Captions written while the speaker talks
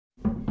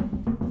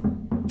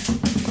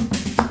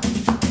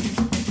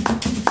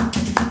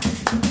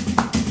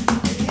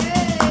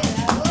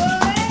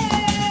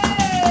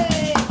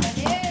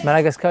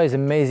Madagascar is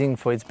amazing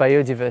for its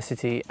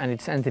biodiversity and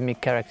its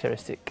endemic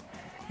characteristic.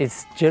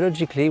 It's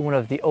geologically one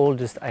of the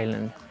oldest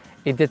islands.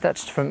 It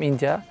detached from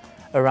India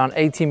around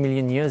 80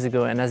 million years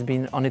ago and has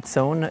been on its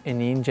own in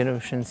the Indian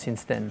Ocean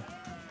since then.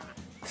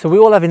 So we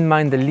all have in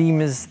mind the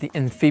lemurs, the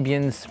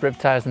amphibians,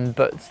 reptiles and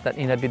birds that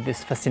inhabit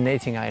this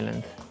fascinating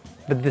island.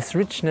 But this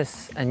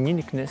richness and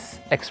uniqueness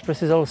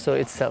expresses also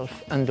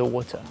itself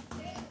underwater.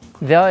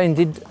 There are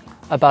indeed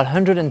about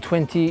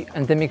 120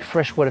 endemic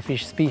freshwater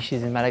fish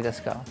species in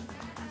Madagascar,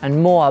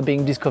 and more are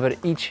being discovered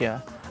each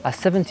year, as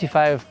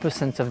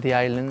 75% of the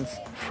island's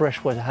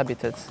freshwater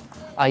habitats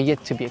are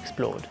yet to be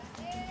explored.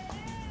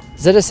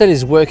 ZSL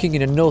is working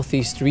in the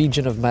northeast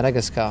region of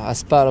Madagascar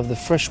as part of the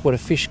freshwater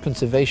fish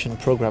conservation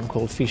program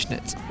called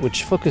FishNet,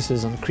 which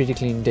focuses on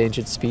critically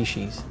endangered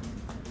species.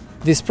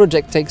 This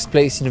project takes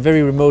place in a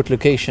very remote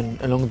location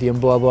along the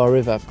Mboa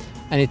River,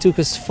 and it took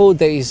us 4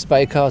 days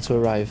by car to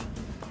arrive.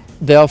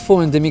 There are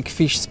 4 endemic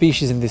fish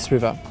species in this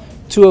river,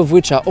 2 of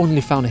which are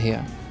only found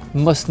here,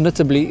 most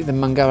notably the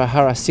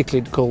Mangarahara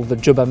cichlid called the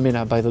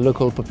Jobamena by the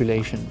local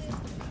population.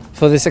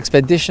 For this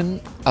expedition,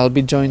 I'll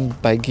be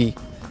joined by Guy,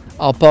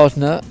 our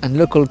partner and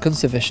local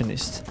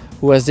conservationist,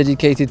 who has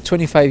dedicated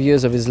 25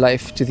 years of his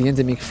life to the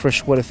endemic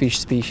freshwater fish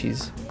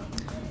species,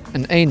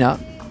 and Aina,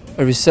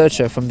 a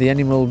researcher from the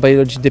Animal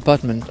Biology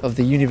Department of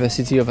the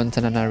University of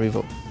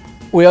Antananarivo.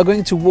 We are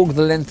going to walk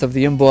the length of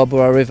the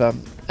Mboa River,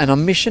 and our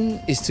mission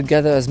is to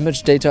gather as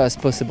much data as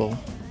possible.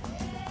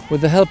 With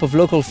the help of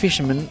local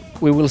fishermen,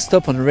 we will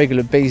stop on a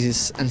regular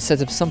basis and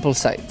set up sample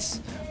sites,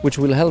 which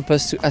will help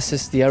us to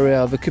assess the area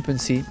of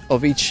occupancy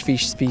of each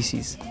fish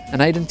species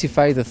and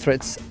identify the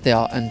threats they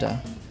are under.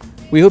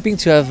 We're hoping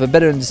to have a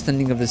better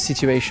understanding of the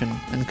situation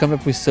and come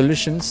up with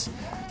solutions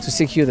to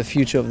secure the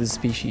future of the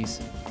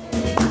species.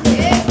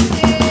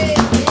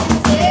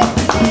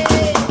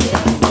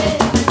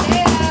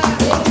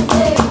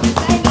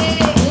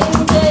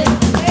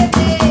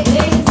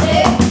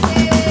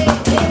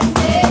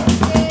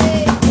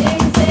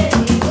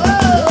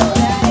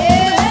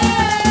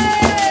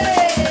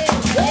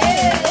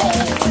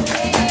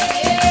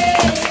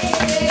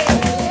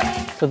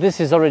 So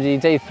this is already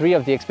day 3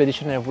 of the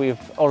expedition, and we've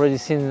already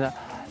seen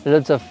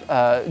lots of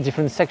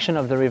different sections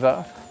of the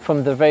river,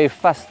 from the very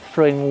fast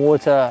flowing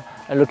water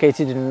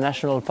located in the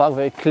national park,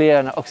 very clear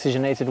and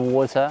oxygenated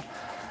water.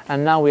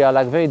 And now we are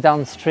like very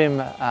downstream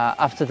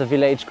after the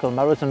village called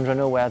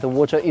Marotondrano, where the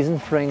water isn't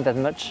flowing that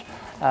much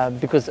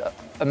because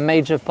a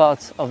major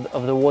part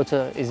of the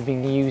water is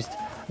being used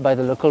by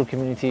the local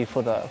community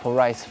for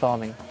rice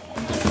farming.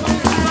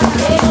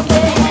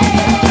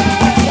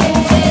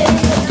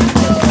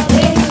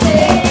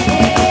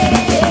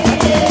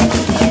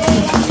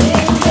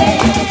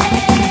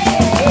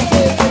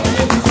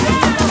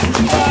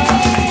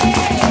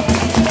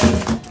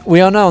 We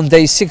are now on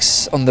day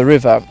 6 on the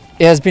river.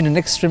 It has been an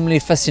extremely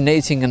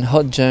fascinating and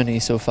hot journey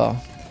so far.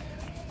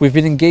 We've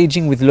been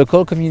engaging with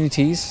local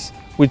communities.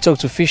 We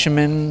talked to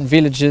fishermen,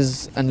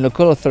 villagers and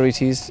local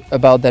authorities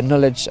about their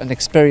knowledge and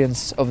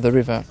experience of the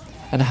river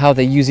and how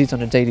they use it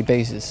on a daily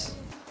basis.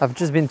 I've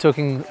just been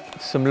talking to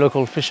some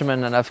local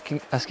fishermen and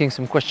asking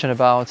some questions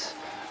about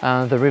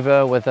the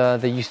river, whether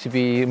there used to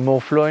be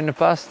more flow in the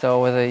past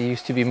or whether there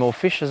used to be more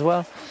fish as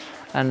well.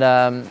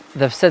 And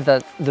they've said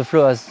that the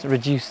flow has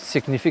reduced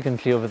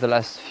significantly over the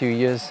last few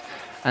years,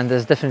 and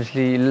there's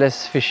definitely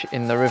less fish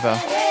in the river.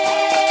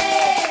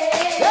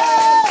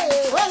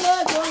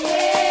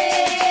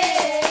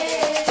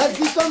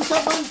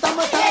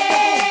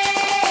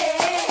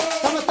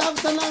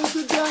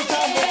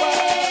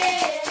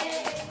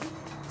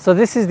 So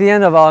this is the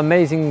end of our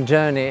amazing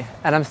journey,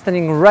 and I'm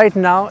standing right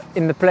now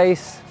in the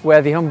place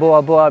where the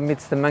Mboa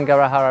meets the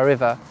Mangarahara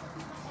River.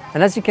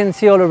 And as you can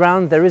see all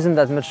around, there isn't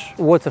that much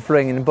water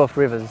flowing in both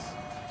rivers.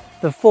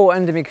 The 4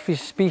 endemic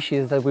fish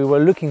species that we were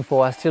looking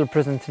for are still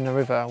present in the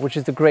river, which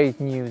is the great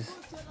news.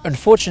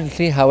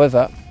 Unfortunately,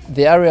 however,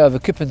 the area of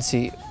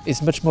occupancy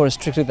is much more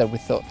restricted than we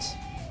thought.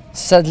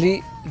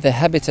 Sadly, the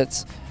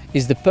habitat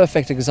is the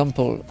perfect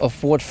example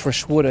of what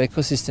freshwater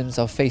ecosystems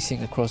are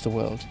facing across the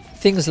world.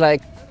 Things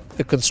like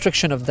the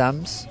construction of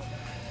dams,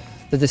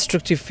 the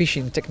destructive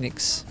fishing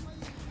techniques,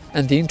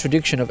 and the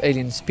introduction of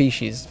alien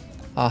species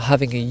are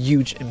having a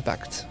huge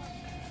impact.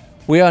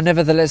 We are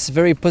nevertheless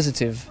very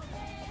positive,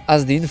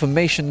 as the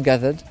information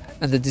gathered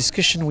and the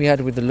discussion we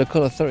had with the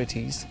local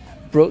authorities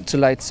brought to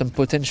light some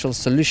potential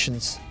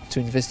solutions to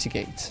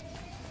investigate.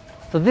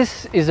 So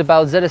this is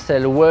about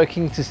ZSL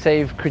working to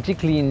save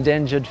critically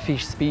endangered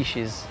fish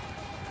species,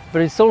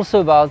 but it's also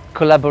about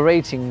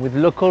collaborating with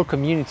local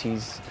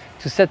communities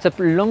to set up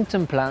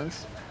long-term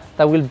plans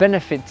that will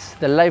benefit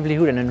the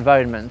livelihood and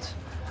environment,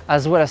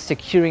 as well as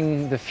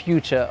securing the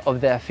future of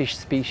their fish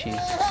species.